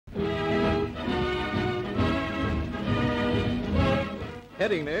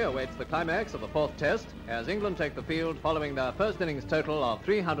Headingley awaits the climax of the fourth test as England take the field following their first innings total of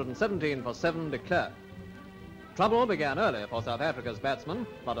 317 for 7 declared. Trouble began early for South Africa's batsman,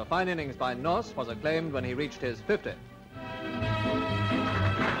 but a fine innings by Nourse was acclaimed when he reached his 50th.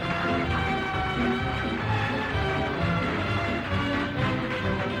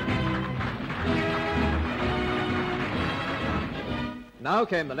 Now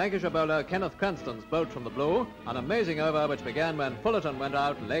came the Lancashire bowler Kenneth bolt from the blue, an amazing over which began when Fullerton went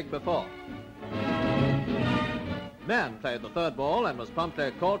out leg before. Mann played the third ball and was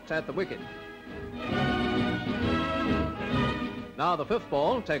promptly caught at the wicket. Now the fifth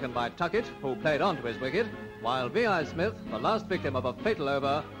ball taken by Tuckett, who played on to his wicket, while V.I. Smith, the last victim of a fatal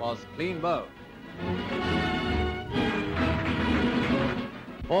over, was clean bowled.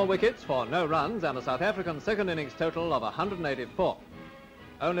 4 wickets for no runs and a South African second innings total of 184.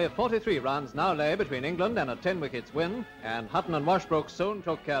 Only 43 runs now lay between England and a 10 wickets win, and Hutton and Washbrook soon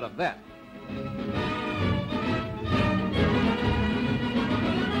took care of that.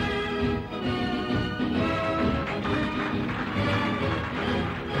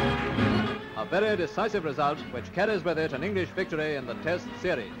 A very decisive result which carries with it an English victory in the Test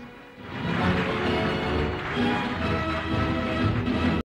series.